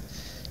person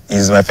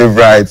is my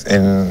favorite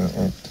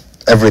in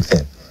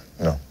everything.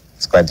 No,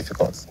 it's quite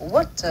difficult.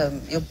 What,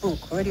 your book,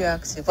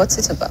 Radioactive, what's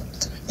it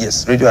about?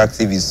 Yes,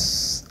 Radioactive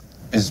is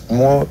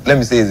more, let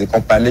me say, is a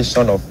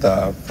compilation of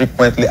the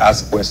frequently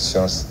asked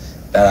questions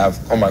that I've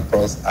come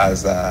across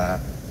as a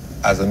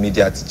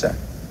media teacher.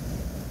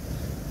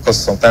 Because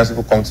sometimes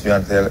people come to you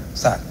and tell,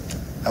 sir,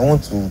 I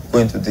want to go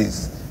into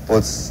this,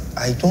 but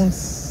I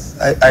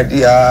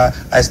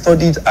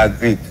studied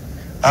Greek.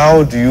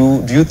 How do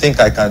you think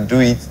I can do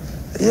it?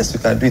 Yes, you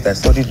can do it. I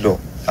studied law.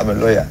 I'm a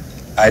lawyer.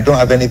 I don't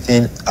have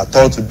anything at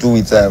all to do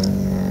with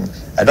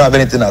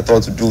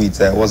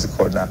what's it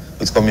called now?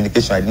 With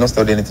communication. I did not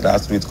study anything that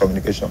has to do with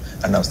communication,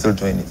 and I'm still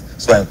doing it.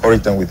 So I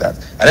encourage them with that.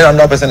 And then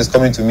another person is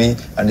coming to me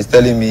and is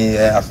telling me,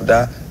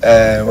 Afouda,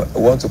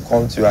 we want to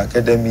come to your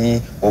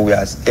academy, but we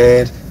are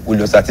scared. Will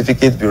your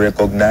certificate be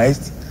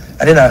recognized?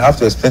 And then I have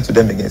to explain to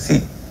them again.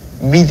 See,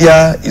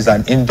 media is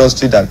an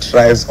industry that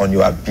thrives on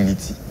your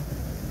ability,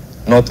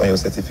 not on your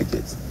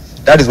certificate.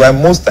 That is why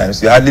most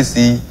times you hardly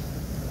see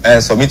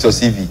submit your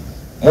CV.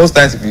 Most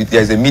times if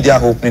there is a media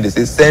opening, they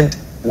say send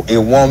a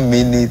 1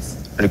 minute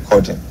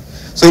recording.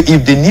 So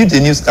if they need a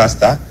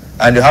newscaster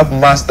and you have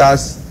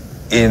masters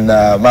in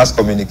mass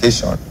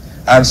communication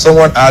and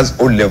someone has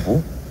O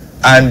level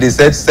and they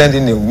said send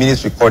in a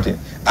minute recording,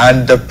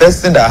 and the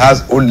person that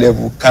has O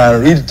level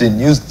can read the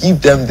news,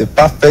 give them the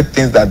perfect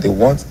things that they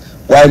want,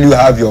 while you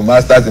have your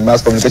masters in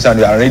mass communication and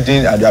you are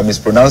reading and you are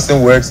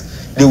mispronouncing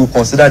words, they will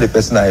consider the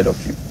person ahead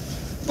of you.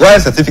 While a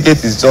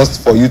certificate is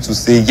just for you to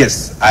say,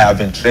 yes, I have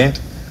been trained,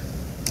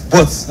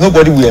 but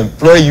nobody will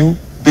employ you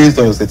based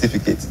on your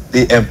certificate.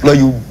 They employ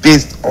you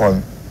based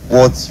on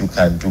what you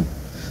can do.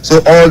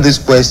 So all these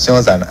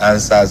questions and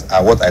answers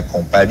are what I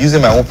compiled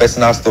using my own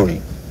personal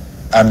story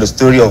and the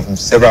story of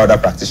several other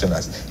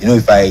practitioners.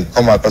 If I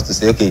come across to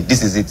say, okay,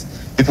 this is it,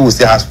 people will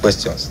still ask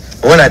questions.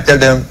 But when I tell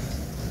them,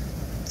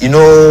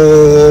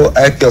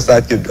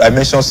 I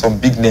mentioned some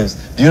big names.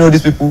 Do you know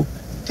these people?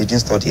 They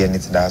didn't study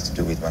anything that has to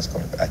do with mass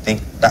communication. I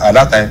think that at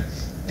that time,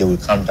 they will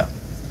calm down.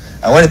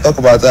 And when they talk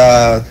about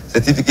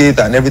certificate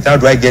and everything, how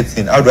do I get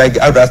in? How do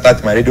I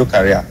start my radio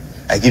career?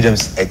 I give them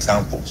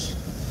examples.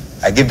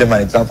 I give them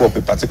an example of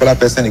a particular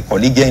person, a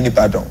colleague here in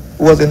Ibadan,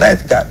 who was a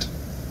night guard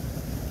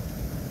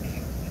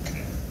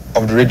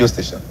of the radio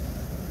station.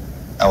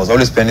 I was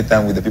always spending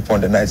time with the people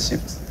on the night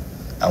shift.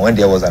 And when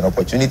there was an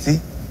opportunity,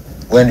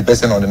 when the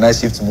person on the night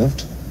shift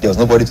moved, there was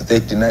nobody to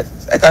take the night.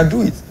 I can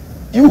do it.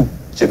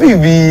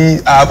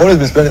 I've always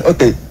been spending,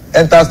 okay,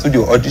 enter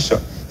studio, audition.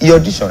 He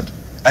auditioned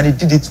and he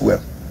did it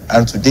well.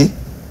 And today,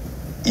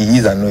 he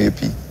is an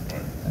OAP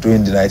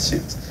doing the night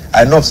shift.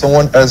 I know of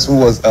someone else who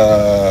was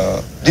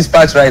a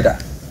dispatch rider,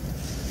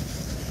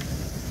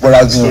 but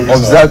has been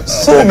observed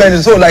so many.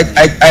 So like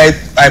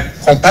I I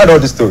compiled all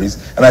the stories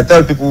and I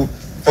tell people,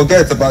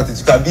 forget about it.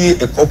 You can be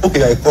a couple,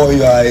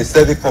 you are a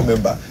Civic Corps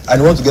member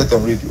and you want to get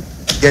on radio.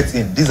 Get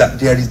in.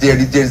 There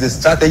is a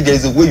strategy, there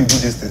is a way you do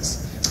these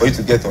things for you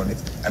to get on it.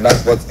 And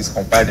that's what is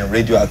compiled in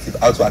Radioactive,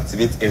 how to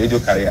activate a radio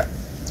career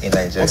in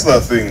Nigeria. What's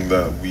that thing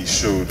that we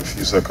showed a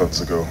few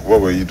seconds ago?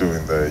 What were you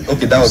doing there?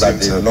 Okay, that was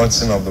at the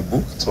launching of the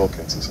book.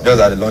 Talking to someone. That was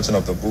at the launching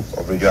of the book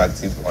of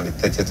Radioactive on the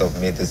 30th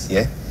of May this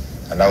year.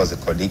 And that was a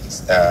colleague,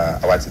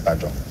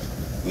 Ibadan.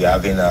 We are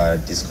having a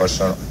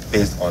discussion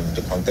based on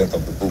the content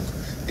of the book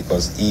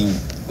because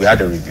we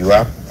had a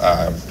reviewer,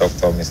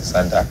 Dr. Mrs.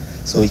 Sanda.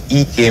 So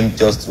he came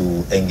just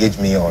to engage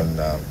me on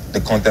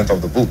the content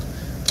of the book,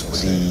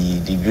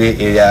 the gray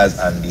areas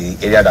and the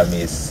area that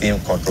may seem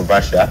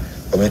controversial,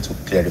 for me to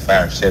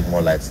clarify and shed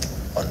more light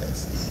on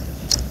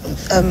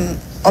it.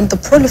 On the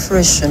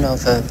proliferation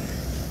of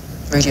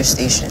radio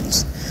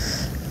stations,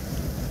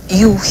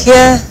 you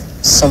hear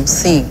some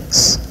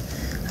things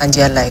and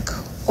you're like,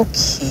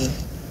 okay,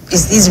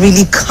 is this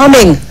really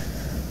coming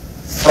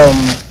from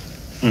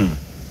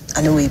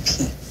an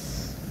OAP?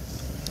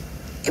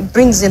 It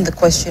brings in the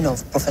question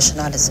of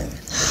professionalism.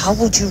 How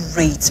would you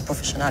rate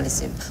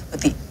professionalism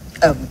with the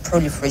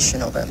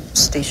proliferation of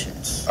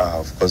stations?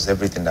 Of course,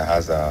 everything that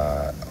has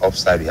an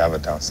upside, we have a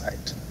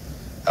downside.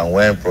 And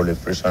when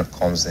proliferation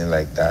comes in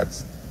like that,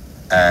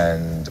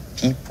 and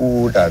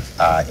people that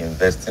are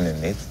investing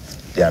in it,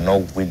 they are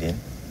not willing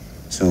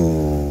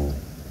to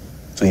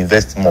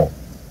invest more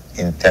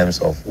in terms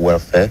of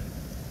welfare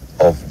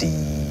of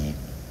the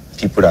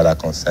people that are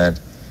concerned,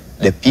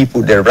 the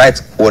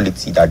right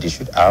quality that they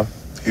should have,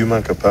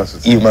 human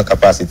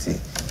capacity,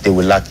 they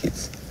will lack it.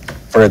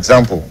 For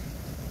example,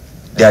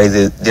 there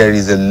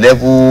is a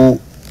level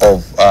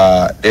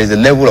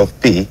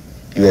of pay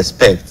you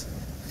expect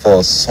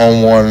for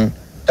someone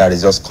that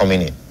is just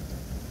coming in.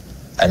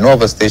 I know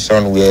of a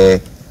station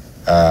where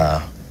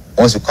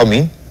once you come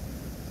in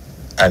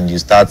and you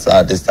start,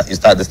 they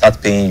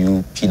start paying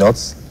you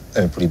peanuts.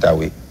 Let me put it that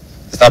way.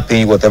 They start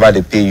paying you whatever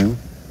they pay you.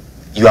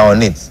 You are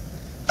on it.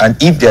 And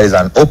if there is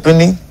an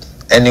opening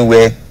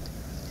anywhere,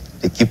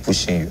 they keep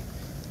pushing you.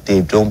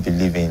 They don't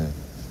believe in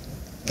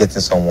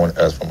getting someone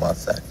else from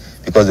outside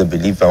because they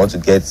believe if I want to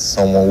get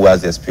someone who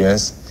has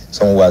experience,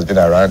 someone who has been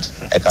around,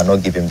 I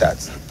cannot give him that.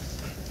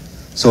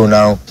 So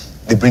now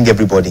they bring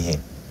everybody in.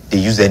 They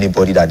use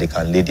anybody that they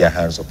can lay their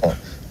hands upon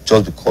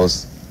just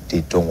because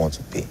they don't want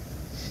to pay.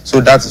 So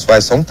that is why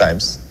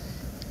sometimes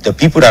the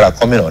people that are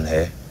coming on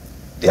here,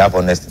 they have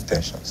honest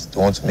intentions. They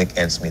want to make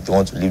ends meet. They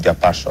want to live their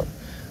passion.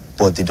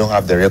 But they don't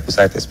have the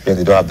requisite experience.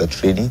 They don't have the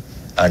training.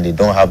 And they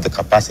don't have the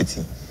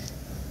capacity.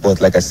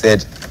 But like I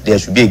said, there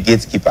should be a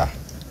gatekeeper.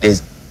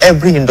 There's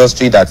every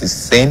industry that is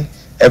sane,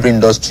 every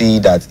industry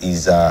that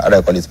is,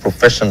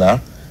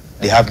 professional,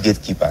 they have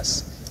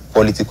gatekeepers,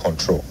 quality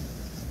control.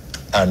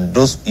 And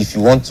those, if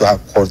you want to have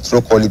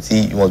control quality,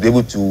 you must be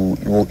able to,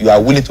 you are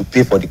willing to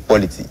pay for the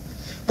quality.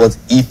 But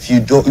if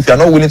you are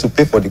not willing to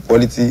pay for the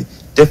quality,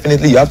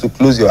 definitely you have to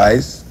close your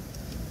eyes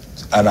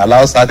and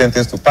allow certain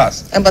things to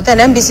pass. But then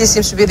NBC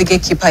seems to be the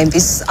gatekeeper in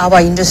this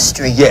our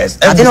industry. Yes.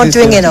 Are they not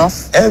doing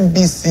enough?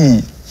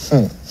 NBC.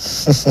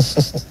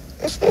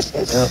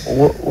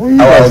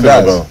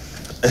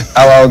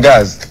 Our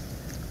guys.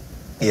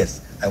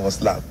 Yes, I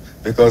must laugh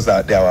because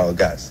they are our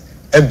guys.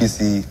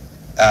 NBC,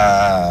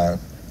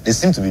 they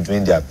seem to be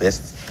doing their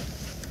best.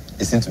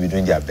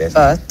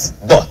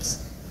 But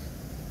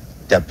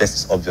their best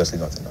is obviously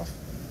not enough.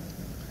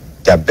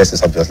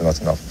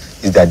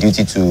 It's their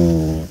duty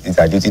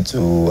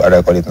to, how do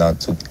I call it now,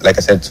 to, like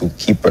I said, to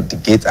keep the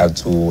gate and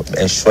to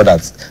ensure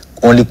that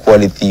only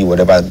quality,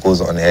 whatever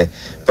goes on here.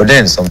 But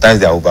then sometimes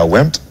they are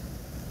overwhelmed,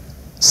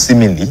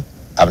 seemingly.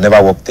 I've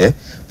never worked there,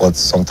 but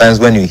sometimes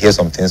when you hear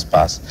some things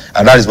pass,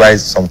 and that is why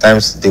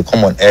sometimes they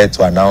come on air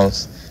to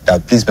announce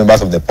that please,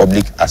 members of the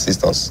public,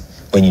 assist us.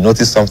 When you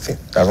notice something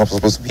that's not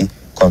supposed to be,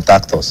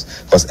 contact us,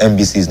 because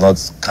NBC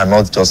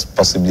cannot just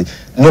possibly.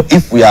 No,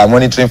 if we are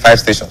monitoring 5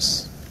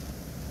 stations,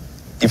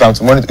 if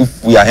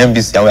we are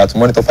NBC and we have to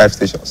monitor 5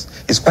 stations,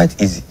 it's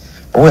quite easy.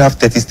 But we have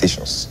 30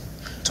 stations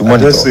to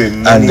monitor.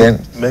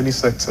 Many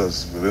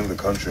sectors within the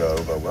country are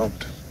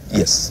overwhelmed.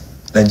 Yes,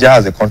 Nigeria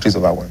as a country is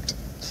overwhelmed,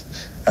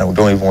 and we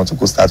don't even want to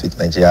go start with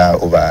Nigeria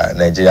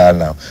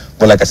now.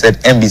 But like I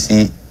said,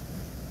 NBC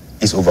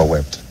is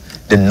overwhelmed.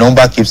 The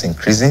number keeps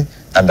increasing,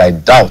 and I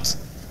doubt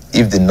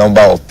if the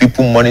number of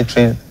people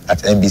monitoring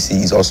at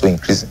NBC is also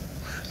increasing.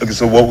 Okay,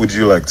 so what would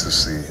you like to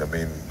see? I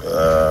mean,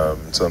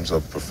 in terms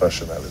of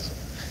professionalism.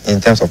 In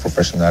terms of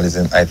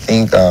professionalism, I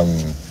think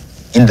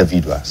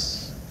individuals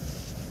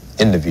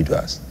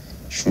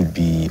should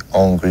be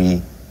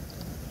hungry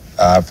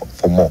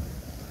for more.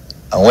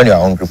 And when you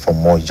are hungry for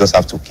more, you just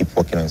have to keep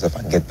working on yourself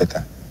and get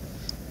better.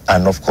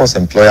 And of course,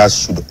 employers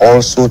should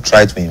also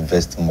try to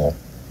invest more,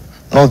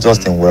 not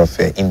just in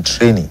welfare, in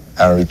training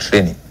and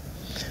retraining.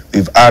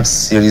 We've had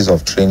series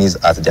of trainings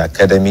at the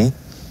academy.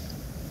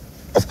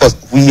 Of course,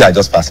 we are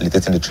just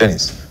facilitating the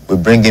trainings. We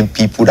bring in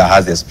people that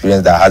has the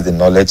experience, that has the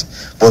knowledge.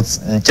 But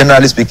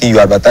generally speaking, you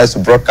advertise to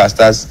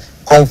broadcasters,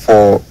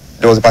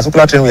 there was a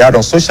particular training we had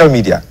on social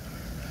media.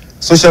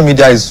 social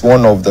media is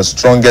one of the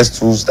strongest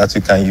tools that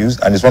you can use,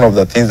 and it's one of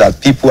the things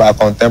that people, our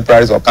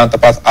contemporaries or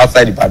counterparts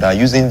outside Ibadan, are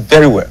using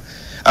very well.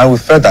 And we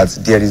felt that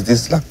there is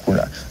this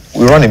lacuna.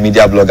 We run a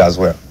media blog as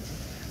well.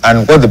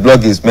 And what the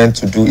blog is meant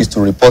to do is to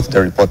report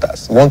the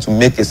reporters. We want to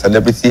make a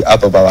celebrity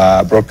out of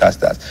our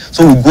broadcasters.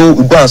 So we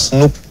go and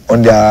snoop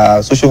on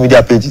their social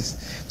media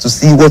pages to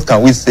see what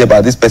can we say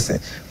about this person.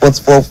 But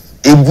for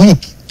a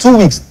week, 2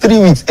 weeks, 3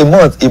 weeks, a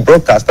month, a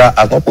broadcaster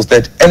has not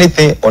posted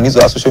anything on his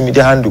or her social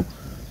media handle.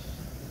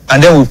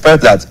 And then we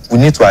felt that we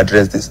need to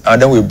address this.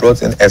 And then we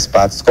brought in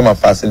experts to come and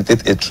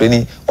facilitate a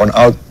training on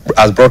how,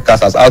 as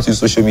broadcasters, how to use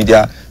social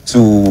media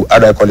to, how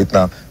do I call it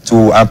now,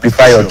 to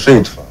amplify your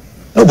trade.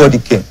 Nobody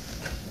came.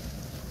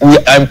 We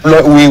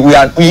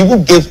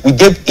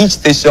gave each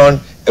station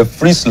a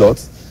free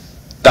slot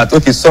that,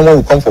 okay, someone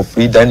will come for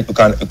free, then you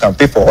can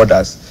pay for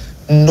others.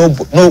 No,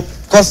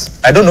 because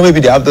I don't know, maybe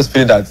they have this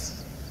feeling that,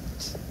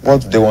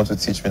 what do they want to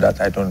teach me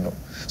that I don't know?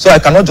 So I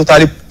cannot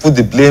totally put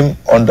the blame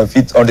on the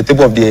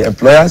table of the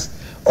employers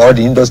or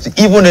the industry.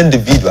 Even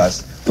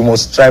individuals, we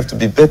must strive to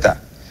be better.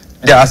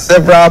 There are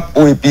several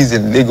OAPs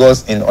in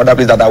Lagos, in other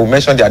places that I will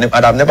mention their name,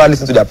 and I've never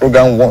listened to their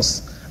program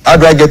once. How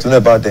do I get to know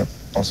about them?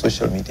 On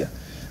social media.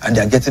 And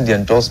they are getting the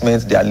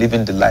endorsements, they are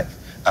living the life.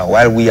 And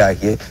while we are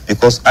here,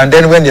 and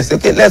then when they say,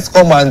 okay, let's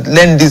come and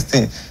learn this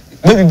thing,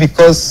 maybe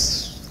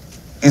because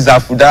it's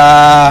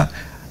Afouda,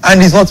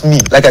 and it's not me.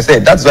 Like I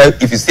said, that's why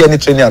if you see any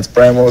training at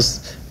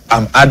Primus,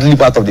 I'm hardly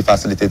part of the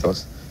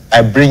facilitators.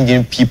 I bring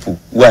in people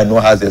who I know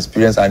has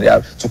experience, and they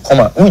have to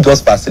come and we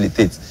just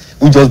facilitate.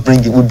 We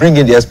bring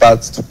in the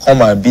experts to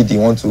come and be the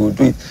one to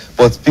do it.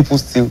 But people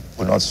still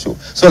will not show.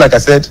 So like I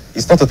said,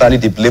 it's not totally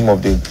the blame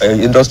of the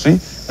industry,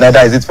 neither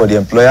is it for the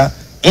employer.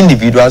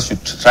 Individuals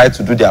should try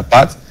to do their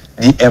part.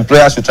 The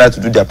employer should try to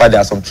do their part. There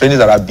are some trainings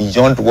that are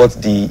beyond what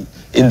the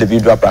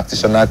individual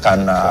practitioner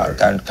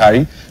can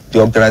carry. The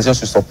organization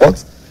should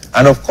support.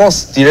 And of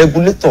course, the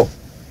regulator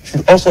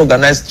should also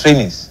organize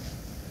trainings.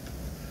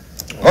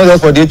 Not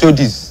just for the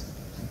HODs.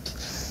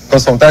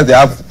 Because sometimes they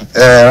have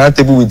a round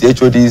table with the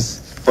HODs.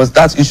 But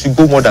that, it should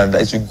go more than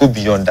that. It should go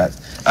beyond that.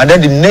 And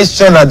then the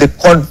nation and the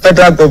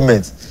federal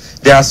government,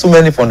 there are so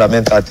many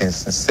fundamental things,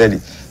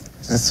 sincerely.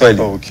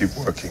 Oh, we'll keep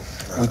working.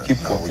 We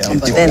keep working,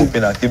 and keep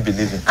hoping and keep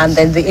believing. And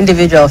then the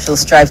individual should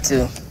strive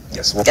to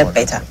get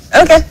better.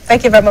 Okay,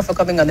 thank you very much for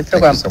coming on the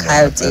program.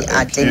 Coyote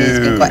Adeni, it's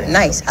been quite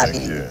nice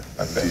having you.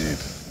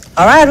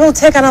 All right, we'll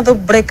take another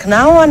break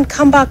now and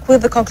come back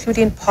with the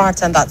concluding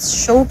part, and that's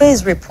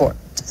Showbiz Report.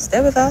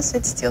 Stay with us,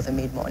 it's still the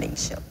Mid-Morning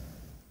Show.